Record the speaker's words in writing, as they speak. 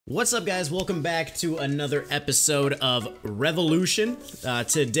What's up, guys? Welcome back to another episode of Revolution.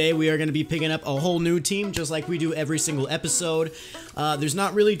 Today we are going to be picking up a whole new team, just like we do every single episode. There's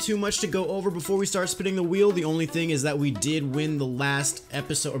not really too much to go over before we start spinning the wheel. The only thing is that we did win the last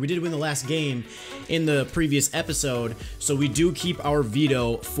episode, or we did win the last game in the previous episode, so we do keep our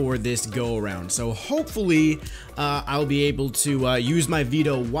veto for this go-around. So hopefully I'll be able to use my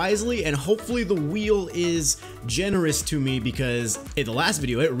veto wisely, and hopefully the wheel is generous to me, because in the last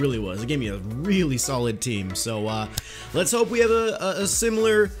video it really was. It gave me a really solid team. So let's hope we have a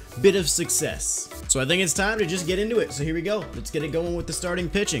similar bit of success. So I think it's time to just get into it. So here we go. Let's get it going with the starting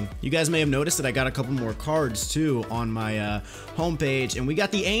pitching. You guys may have noticed that I got a couple more cards too on my homepage, and we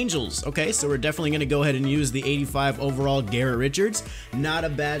got the Angels. Okay, so we're definitely going to go ahead and use the 85 overall Garrett Richards. Not a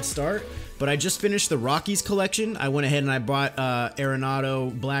bad start. But I just finished the Rockies collection. I went ahead and I bought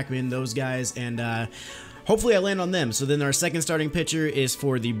Arenado, Blackman, those guys, and hopefully I land on them. So then our second starting pitcher is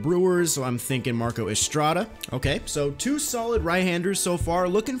for the Brewers, so I'm thinking Marco Estrada. Okay, so two solid right-handers so far.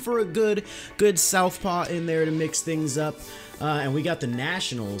 Looking for a good southpaw in there to mix things up. And we got the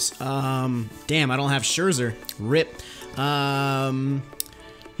Nationals. Damn, I don't have Scherzer. Rip.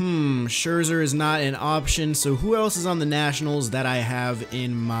 Scherzer is not an option, so who else is on the Nationals that I have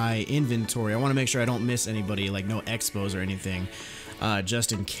in my inventory? I want to make sure I don't miss anybody, like no expos or anything,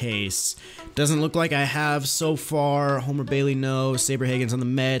 just in case. Doesn't look like I have so far. Homer Bailey, no. Saber Higgins on the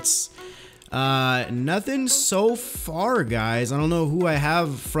Mets. Nothing so far, guys. I don't know who I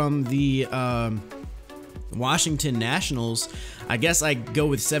have from the Washington Nationals. I guess I go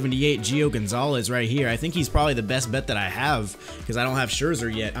with 78 Gio Gonzalez right here. I think he's probably the best bet that I have, because I don't have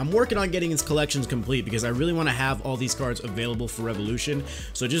Scherzer yet. I'm working on getting his collections complete because I really want to have all these cards available for Revolution.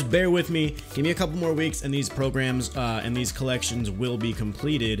 So just bear with me. Give me a couple more weeks and these programs and these collections will be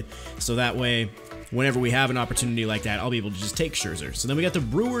completed. So that way, whenever we have an opportunity like that, I'll be able to just take Scherzer. So then we got the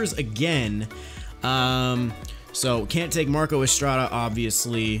Brewers again. So can't take Marco Estrada,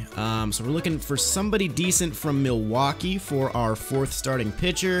 obviously. So we're looking for somebody decent from Milwaukee for our fourth starting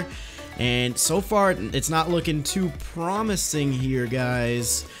pitcher. And so far, it's not looking too promising here,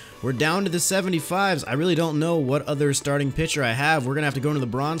 guys. We're down to the 75s. I really don't know what other starting pitcher I have. We're going to have to go into the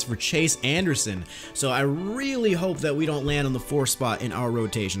bronze for Chase Anderson. So I really hope that we don't land on the 4th spot in our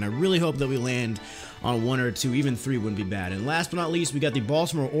rotation. I really hope that we land on 1 or 2. Even 3 wouldn't be bad. And last but not least, we got the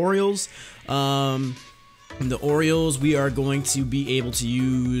Baltimore Orioles. The Orioles, we are going to be able to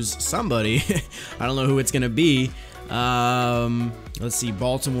use somebody. I don't know who it's going to be. Let's see.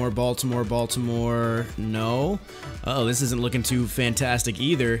 Baltimore. No. Oh, this isn't looking too fantastic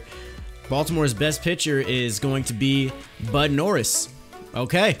either. Baltimore's best pitcher is going to be Bud Norris.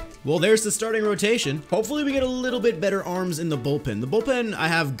 Okay. Well, there's the starting rotation. Hopefully we get a little bit better arms in the bullpen. The bullpen, I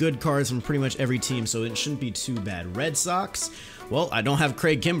have good cards from pretty much every team, so it shouldn't be too bad. Red Sox, well, I don't have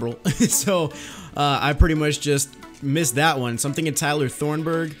Craig Kimbrell, so I pretty much just missed that one. So I'm thinking Tyler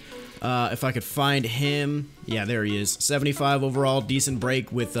Thornburg. If I could find him. Yeah, there he is. 75 overall, decent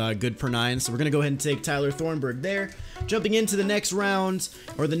break with good per 9. So we're going to go ahead and take Tyler Thornburg there. Jumping into the next round,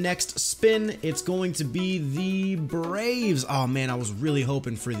 or the next spin, it's going to be the Braves. Oh, man, I was really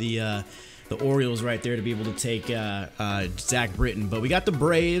hoping for the Orioles right there to be able to take Zach Britton. But we got the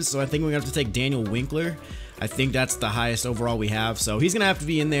Braves, so I think we're going to have to take Daniel Winkler. I think that's the highest overall we have, so he's gonna have to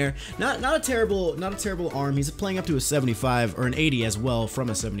be in there. Not a terrible arm. He's playing up to a 75 or an 80 as well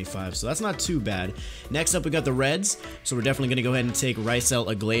from a 75, so that's not too bad. Next up, we got the Reds, so we're definitely gonna go ahead and take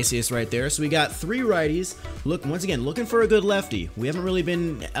Raisel Iglesias right there. So we got 3 righties. Look, once again, looking for a good lefty. We haven't really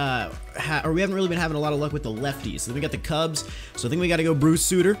been having a lot of luck with the lefties. So then we got the Cubs. So I think we got to go Bruce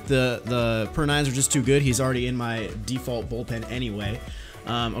Sutter. The per 9s are just too good. He's already in my default bullpen anyway.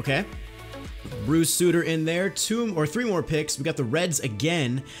 Okay. Bruce Sutter in there. 2 or 3 more picks. We got the Reds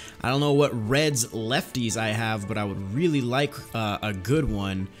again. I don't know what Reds lefties I have, but I would really like a good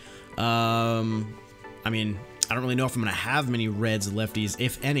one. I mean, I don't really know if I'm going to have many Reds lefties,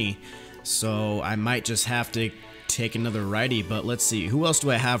 if any. So I might just have to take another righty, but let's see. Who else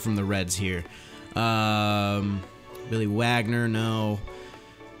do I have from the Reds here? Billy Wagner, no.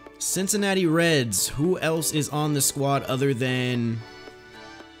 Cincinnati Reds. Who else is on the squad other than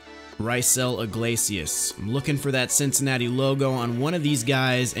Raisel Iglesias? I'm looking for that Cincinnati logo on one of these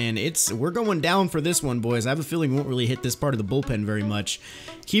guys, and we're going down for this one, boys. I have a feeling we won't really hit this part of the bullpen very much.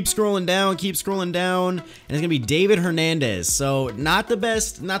 Keep scrolling down, and it's gonna be David Hernandez. So not the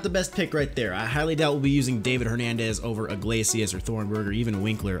best pick right there. I highly doubt we'll be using David Hernandez over Iglesias or Thornburg or even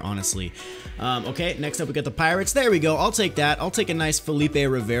Winkler, honestly. Okay, next up we got the Pirates. There we go. I'll take that. I'll take a nice Felipe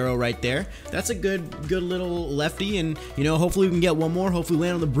Rivero right there. That's a good little lefty, and you know, hopefully we can get one more. Hopefully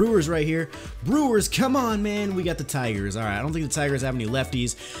land on the Brewers right here. Brewers, come on, man. We got the Tigers. All right, I don't think the Tigers have any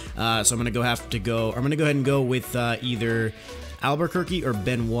lefties, so I'm gonna go ahead and go with either Albuquerque or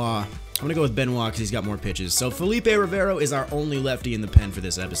Benoit. I'm gonna go with Benoit because he's got more pitches. So Felipe Rivero is our only lefty in the pen for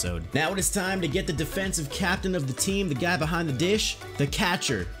this episode. Now it is time to get the defensive captain of the team, the guy behind the dish, the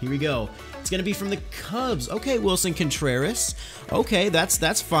catcher. Here we go. It's gonna be from the Cubs. Okay, Wilson Contreras. Okay,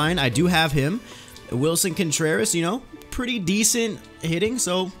 that's fine. I do have him. Wilson Contreras, you know, pretty decent hitting.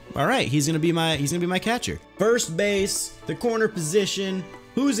 So all right, he's gonna be my catcher. First base, the corner position.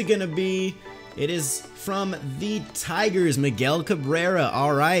 Who's it gonna be? It is from the Tigers, Miguel Cabrera.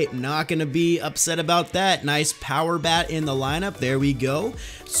 All right, not going to be upset about that. Nice power bat in the lineup. There we go.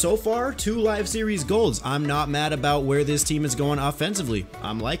 So far, 2 live series golds. I'm not mad about where this team is going offensively.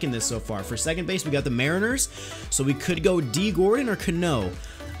 I'm liking this so far. For second base, we got the Mariners. So we could go D. Gordon or Cano.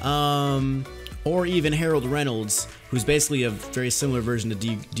 Or even Harold Reynolds, who's basically a very similar version to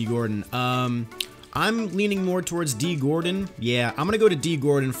D. Gordon. I'm leaning more towards D. Gordon. Yeah, I'm going to go to D.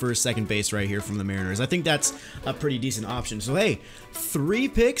 Gordon for second base right here from the Mariners. I think that's a pretty decent option. So, hey, 3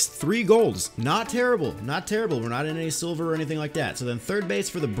 picks, 3 golds. Not terrible. Not terrible. We're not in any silver or anything like that. So then third base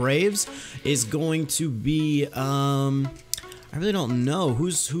for the Braves is going to be, I really don't know.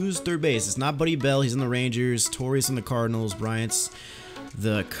 Who's third base? It's not Buddy Bell. He's in the Rangers. Torres in the Cardinals. Bryant's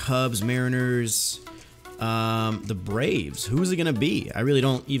the Cubs, Mariners, the Braves. Who's it going to be? I really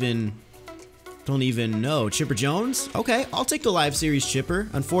don't even know. Chipper Jones? Okay, I'll take the live series Chipper.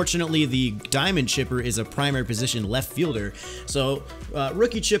 Unfortunately, the diamond Chipper is a primary position left fielder. So,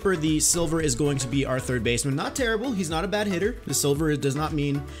 rookie Chipper, the silver, is going to be our third baseman. Not terrible. He's not a bad hitter. The silver does not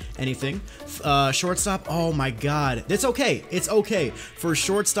mean anything. Shortstop? Oh my god. It's okay. It's okay. For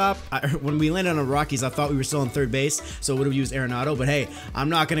shortstop, when we landed on the Rockies, I thought we were still on third base, so would have used Arenado. But hey, I'm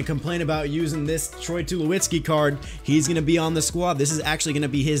not going to complain about using this Troy Tulowitzki card. He's going to be on the squad. This is actually going to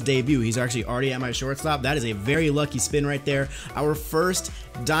be his debut. He's actually already at my shortstop. That is a very lucky spin right there. Our first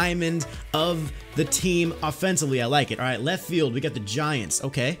diamond of the team offensively. I like it. All right, left field, we got the Giants.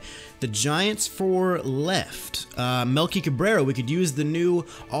 Okay, the Giants for left. Melky Cabrera. We could use the new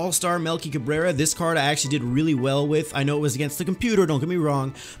all-star Melky Cabrera. This card I actually did really well with. I know it was against the computer, don't get me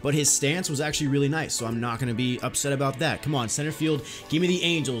wrong, but his stance was actually really nice, so I'm not going to be upset about that. Come on, center field, give me the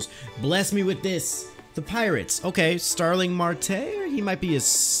Angels. Bless me with this. The Pirates. Okay, Starling Marte, or he might be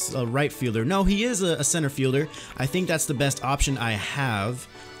a right fielder. No, he is a center fielder. I think that's the best option I have.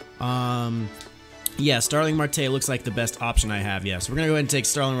 Yeah, Starling Marte looks like the best option I have. Yeah, so we're going to go ahead and take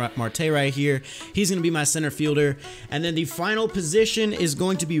Starling Marte right here. He's going to be my center fielder. And then the final position is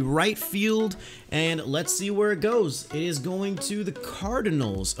going to be right field. And let's see where it goes. It is going to the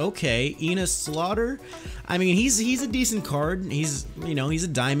Cardinals. Okay, Enos Slaughter. I mean, he's a decent card. He's, you know, he's a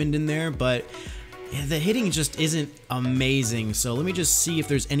diamond in there, but yeah, the hitting just isn't amazing. So let me just see if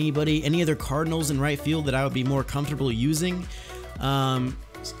there's any other Cardinals in right field that I would be more comfortable using.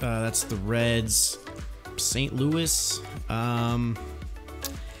 That's the Reds. St. Louis.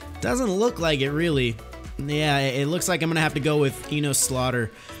 Doesn't look like it really. Yeah, it looks like I'm gonna have to go with Enos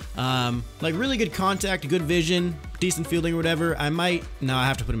Slaughter. Like really good contact, good vision, decent fielding or whatever. I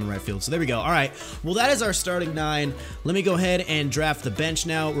have to put him in right field. So there we go. All right. Well, that is our starting 9. Let me go ahead and draft the bench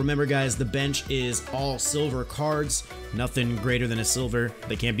now. Remember, guys, the bench is all silver cards. Nothing greater than a silver.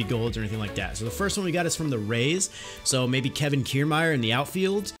 They can't be golds or anything like that. So the first one we got is from the Rays. So maybe Kevin Kiermaier in the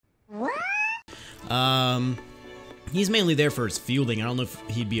outfield. He's mainly there for his fielding. I don't know if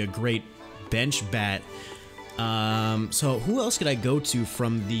he'd be a great bench bat. So who else could I go to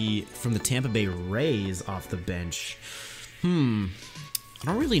from the Tampa Bay Rays off the bench? I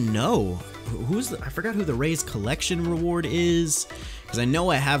don't really know. I forgot who the Rays collection reward is, because I know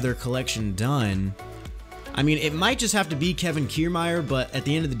I have their collection done. I mean, it might just have to be Kevin Kiermaier, but at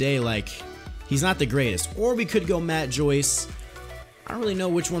the end of the day, like, he's not the greatest. Or we could go Matt Joyce. I don't really know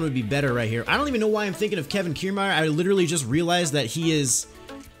which one would be better right here. I don't even know why I'm thinking of Kevin Kiermaier. I literally just realized that he is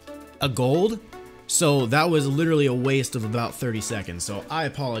a gold. So that was literally a waste of about 30 seconds. So I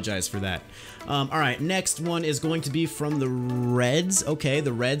apologize for that. All right, next one is going to be from the Reds. Okay,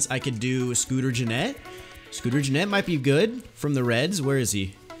 the Reds, I could do Scooter Gennett. Scooter Gennett might be good from the Reds. Where is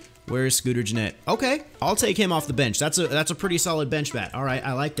he? Where is Scooter Gennett? Okay, I'll take him off the bench. That's a pretty solid bench bat. All right,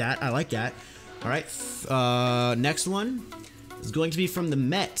 I like that. I like that. All right, next one is going to be from the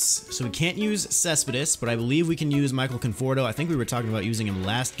Mets. So we can't use Cespedes, but I believe we can use Michael Conforto. I think we were talking about using him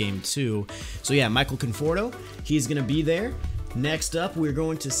last game too. So yeah, Michael Conforto, he's going to be there. Next up, we're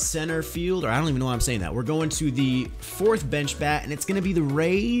going to center field, or I don't even know why I'm saying that. We're going to the 4th bench bat, and it's going to be the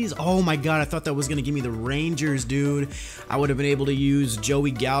Rays. Oh my god, I thought that was going to give me the Rangers, dude. I would have been able to use Joey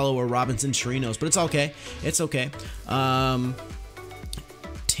Gallo or Robinson Chirinos, but it's okay. It's okay.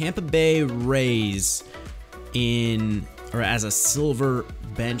 Tampa Bay Rays as a silver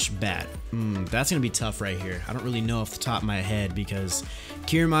bench bat. That's going to be tough right here. I don't really know off the top of my head because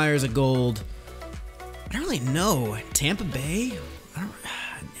Kiermaier's a gold. I don't really know. Tampa Bay?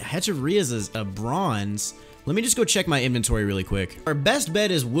 Hechavarria's a bronze. Let me just go check my inventory really quick. Our best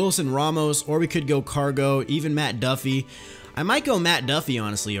bet is Wilson Ramos, or we could go Cargo, even Matt Duffy. I might go Matt Duffy,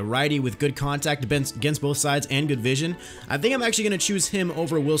 honestly, a righty with good contact against both sides and good vision. I think I'm actually going to choose him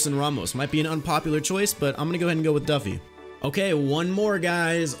over Wilson Ramos. Might be an unpopular choice, but I'm going to go ahead and go with Duffy. Okay, one more,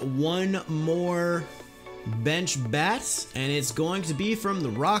 guys. One more bench bat, and it's going to be from the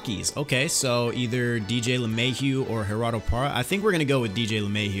Rockies. Okay, so either DJ LeMahieu or Gerardo Parra. I think we're going to go with DJ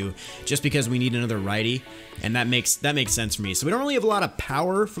LeMahieu just because we need another righty, and that makes sense for me. So we don't really have a lot of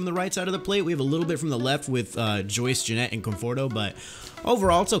power from the right side of the plate. We have a little bit from the left with Joyce, Jeanette, and Conforto, but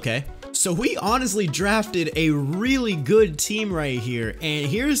overall, it's okay. So we honestly drafted a really good team right here, and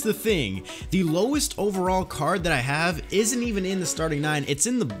here's the thing. The lowest overall card that I have isn't even in the starting 9, it's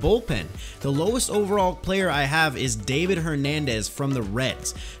in the bullpen. The lowest overall player I have is David Hernandez from the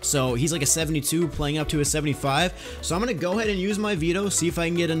Reds. So he's like a 72 playing up to a 75. So I'm going to go ahead and use my veto, see if I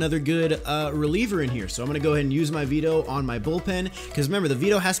can get another good reliever in here. So I'm going to go ahead and use my veto on my bullpen, because remember, the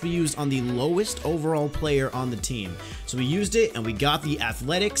veto has to be used on the lowest overall player on the team. So we used it, and we got the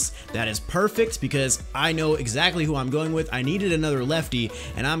Athletics. That is perfect because I know exactly who I'm going with. I needed another lefty,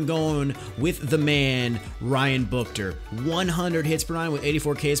 and I'm going with the man, Ryan Buchter. 100 hits per 9 with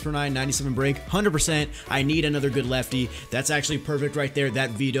 84 Ks per 9, 97 break, 100%. I need another good lefty. That's actually perfect right there.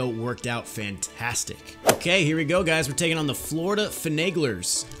 That veto worked out fantastic. Okay, here we go, guys. We're taking on the Florida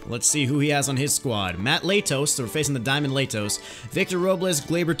Finaglers. Let's see who he has on his squad. Matt Latos, so we're facing the Diamond Latos. Victor Robles,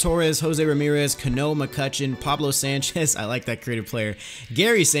 Gleyber Torres, Jose Ramirez, Cano McCutcheon, Pablo Sanchez, I like that creative player,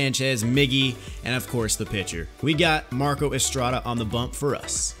 Gary Sanchez, Miggy, and of course the pitcher. We got Marco Estrada on the bump for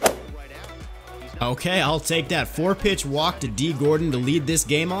us. Okay, I'll take that. 4-pitch walk to D. Gordon to lead this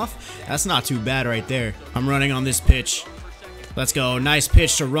game off. That's not too bad right there. I'm running on this pitch. Let's go. Nice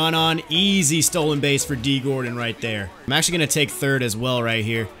pitch to run on. Easy stolen base for D. Gordon right there. I'm actually going to take third as well right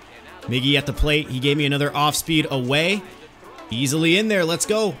here. Miggy at the plate. He gave me another off-speed away. Easily in there. Let's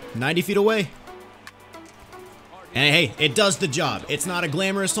go. 90 feet away. And hey, it does the job. It's not a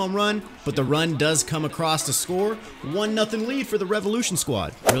glamorous home run, but the run does come across to score. 1-0 lead for the Revolution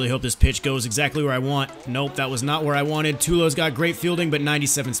squad. Really hope this pitch goes exactly where I want. Nope, that was not where I wanted. Tulo's got great fielding, but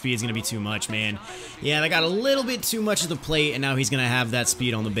 97 speed is going to be too much, man. Yeah, that got a little bit too much of the plate, and now he's going to have that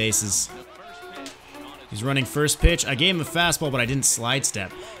speed on the bases. He's running first pitch. I gave him a fastball, but I didn't slide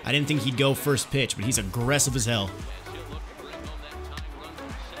step. I didn't think he'd go first pitch, but he's aggressive as hell.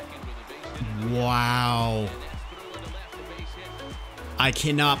 Wow. I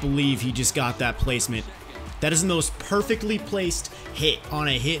cannot believe he just got that placement. That is the most perfectly placed hit on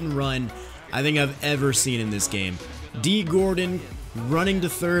a hit and run I think I've ever seen in this game. D. Gordon running to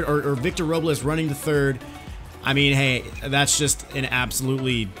third, or Victor Robles running to third. I mean, hey, that's just an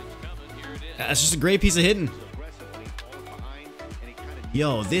absolutely... That's just a great piece of hitting.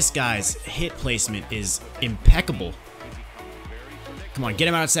 Yo, this guy's hit placement is impeccable. Come on, get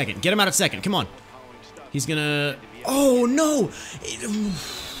him out at second. Get him out at second. Come on. He's gonna... Oh, no!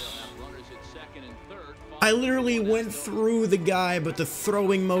 I literally went through the guy, but the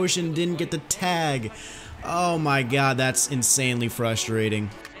throwing motion didn't get the tag. Oh my god, that's insanely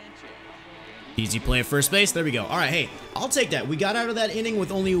frustrating. Easy play at first base. There we go. Alright, hey, I'll take that. We got out of that inning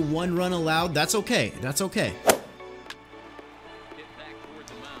with only 1 run allowed. That's okay. That's okay.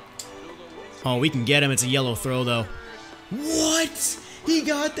 Oh, we can get him. It's a yellow throw, though. What? He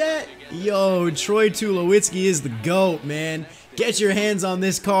got that? Yo, Troy Tulowitzki is the GOAT, man. Get your hands on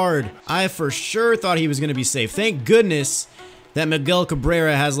this card. I for sure thought he was going to be safe. Thank goodness that Miguel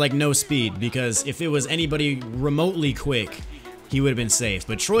Cabrera has, like, no speed, because if it was anybody remotely quick, he would have been safe.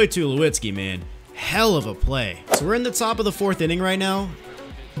 But Troy Tulowitzki, man, hell of a play. So we're in the top of the 4th inning right now.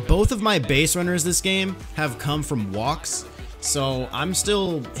 Both of my base runners this game have come from walks, so I'm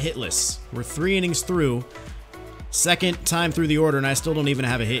still hitless. We're 3 innings through. Second time through the order, and I still don't even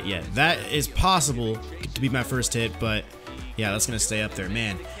have a hit yet. That is possible to be my first hit, but yeah, that's gonna stay up there,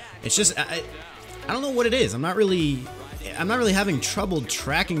 man. It's just I don't know what it is. I'm not really having trouble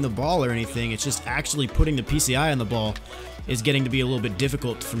tracking the ball or anything. It's just actually putting the PCI on the ball is getting to be a little bit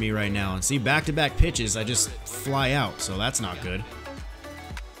difficult for me right now. And see, back-to-back pitches, I just fly out, so that's not good.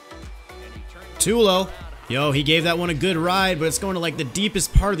 Tulo, yo, he gave that one a good ride, but it's going to like the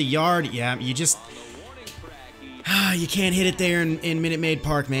deepest part of the yard. Yeah, you just. You can't hit it there in Minute Maid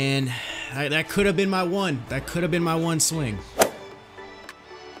Park, man. That could have been my one. That could have been my one swing.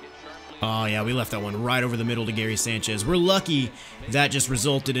 Oh, yeah, we left that one right over the middle to Gary Sanchez. We're lucky that just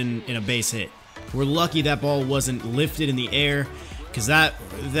resulted in a base hit. We're lucky that ball wasn't lifted in the air, because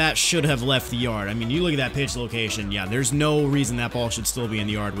that should have left the yard. I mean, you look at that pitch location. Yeah, there's no reason that ball should still be in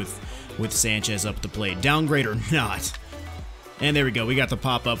the yard with Sanchez up the plate. Downgrade or not. And there we go. We got the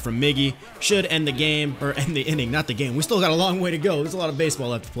pop-up from Miggy. Should end the game, or end the inning, not the game. We still got a long way to go. There's a lot of baseball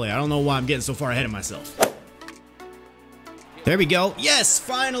left to play. I don't know why I'm getting so far ahead of myself. There we go. Yes,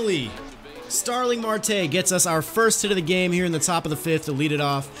 finally! Starling Marte gets us our first hit of the game here in the top of the 5th to lead it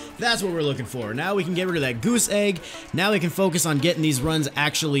off. That's what we're looking for. Now we can get rid of that goose egg. Now we can focus on getting these runs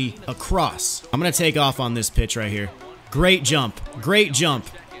actually across. I'm going to take off on this pitch right here. Great jump. Great jump.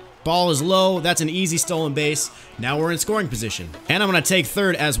 Ball is low. That's an easy stolen base. Now we're in scoring position. And I'm going to take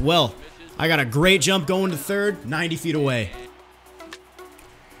third as well. I got a great jump going to third, 90 feet away.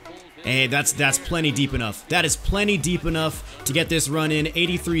 Hey, that's plenty deep enough. That is plenty deep enough to get this run in.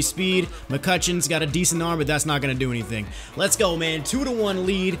 83 speed. McCutcheon's got a decent arm, but that's not going to do anything. Let's go, man. 2-1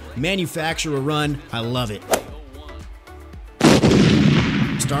 lead. Manufacture a run. I love it.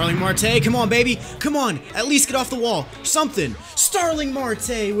 Starling Marte. Come on, baby. Come on. At least get off the wall. Something. Starling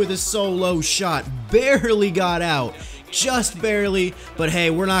Marte with a solo shot. Barely got out. Just barely. But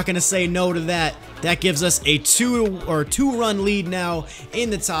hey, we're not going to say no to that. That gives us a two-run lead now in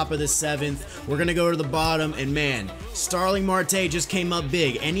the top of the 7th. We're going to go to the bottom, and man, Starling Marte just came up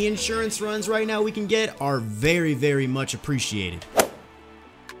big. Any insurance runs right now we can get are very, very much appreciated.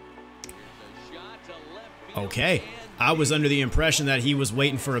 Okay, I was under the impression that he was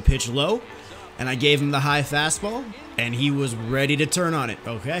waiting for a pitch low, and I gave him the high fastball, and he was ready to turn on it.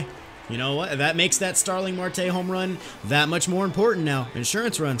 Okay. You know what? That makes that Starling Marte home run that much more important now.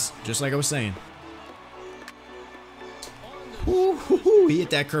 Insurance runs, just like I was saying. Ooh, he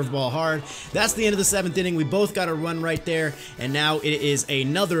hit that curveball hard. That's the end of the 7th inning. We both got a run right there, and now it is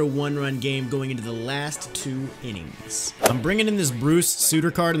another 1-run game going into the last 2 innings. I'm bringing in this Bruce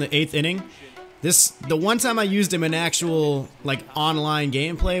Sutter card in the 8th inning. The one time I used him in actual like online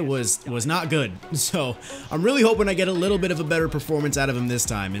gameplay was not good. So I'm really hoping I get a little bit of a better performance out of him this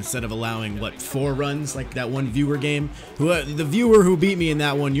time instead of allowing what 4 runs like that one viewer game. The viewer who beat me in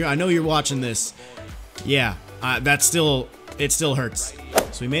that one, I know you're watching this. Yeah, it still hurts.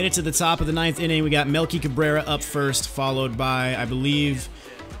 So we made it to the top of the 9th inning. We got Melky Cabrera up first, followed by I believe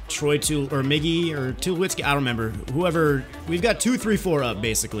Troy Miggy or Tulowitzki, I don't remember. Whoever, we've got 2, 3, 4 up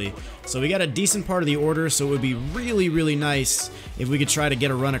basically. So we got a decent part of the order, so it would be really, really nice if we could try to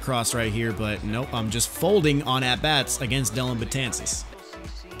get a run across right here, but nope, I'm just folding on at-bats against Dellin Betances.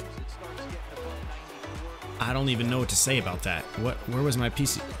 I don't even know what to say about that. Where was my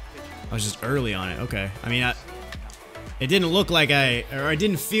PC? I was just early on it, okay. I mean, it didn't look like I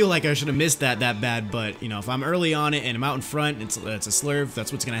didn't feel like I should have missed that bad, but, you know, if I'm early on it and I'm out in front, it's a slurve,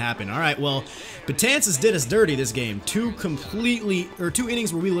 that's what's going to happen. All right, well, Betances did us dirty this game. 2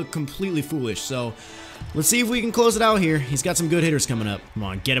 innings where we look completely foolish, so let's see if we can close it out here. He's got some good hitters coming up. Come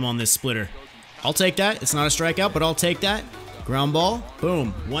on, get him on this splitter. I'll take that. It's not a strikeout, but I'll take that. Ground ball.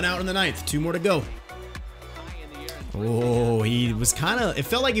 Boom. 1 out in the 9th. 2 more to go. Oh, it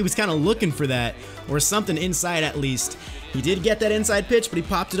felt like he was kind of looking for that, or something inside at least. He did get that inside pitch, but he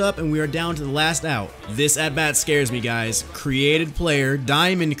popped it up, and we are down to the last out. This at-bat scares me, guys. Created player,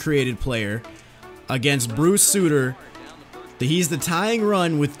 diamond created player, against Bruce Sutter. He's the tying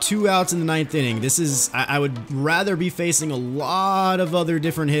run with 2 outs in the 9th inning. This is, I would rather be facing a lot of other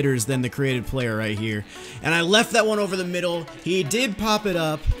different hitters than the created player right here. And I left that one over the middle. He did pop it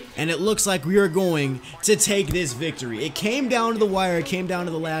up, and it looks like we are going to take this victory. It came down to the wire. It came down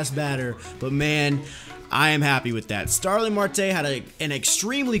to the last batter, but man, I am happy with that. Starling Marte had an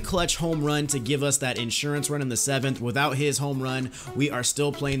extremely clutch home run to give us that insurance run in the 7th. Without his home run, we are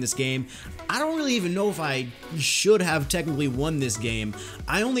still playing this game. I don't really even know if I should have technically won this game.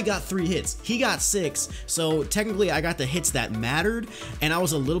 I only got 3 hits. He got 6, so technically I got the hits that mattered, and I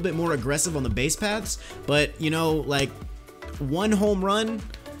was a little bit more aggressive on the base paths, but, you know, like, 1 home run,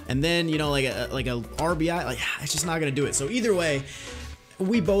 and then, you know, like a RBI, like, it's just not going to do it. So either way,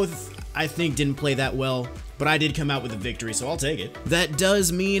 we both, I think, didn't play that well, but I did come out with a victory, so I'll take it. That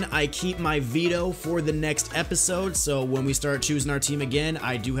does mean I keep my veto for the next episode, so when we start choosing our team again,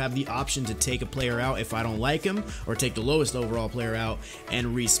 I do have the option to take a player out if I don't like him, or take the lowest overall player out and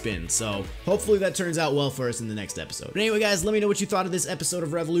respin. So hopefully that turns out well for us in the next episode. But anyway, guys, let me know what you thought of this episode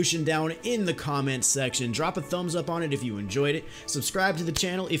of Revolution down in the comments section. Drop a thumbs up on it if you enjoyed it. Subscribe to the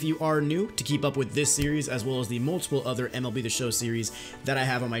channel if you are new to keep up with this series, as well as the multiple other MLB The Show series that I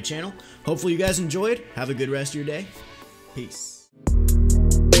have on my channel. Hopefully you guys enjoyed. Have a good rest of your day. Peace.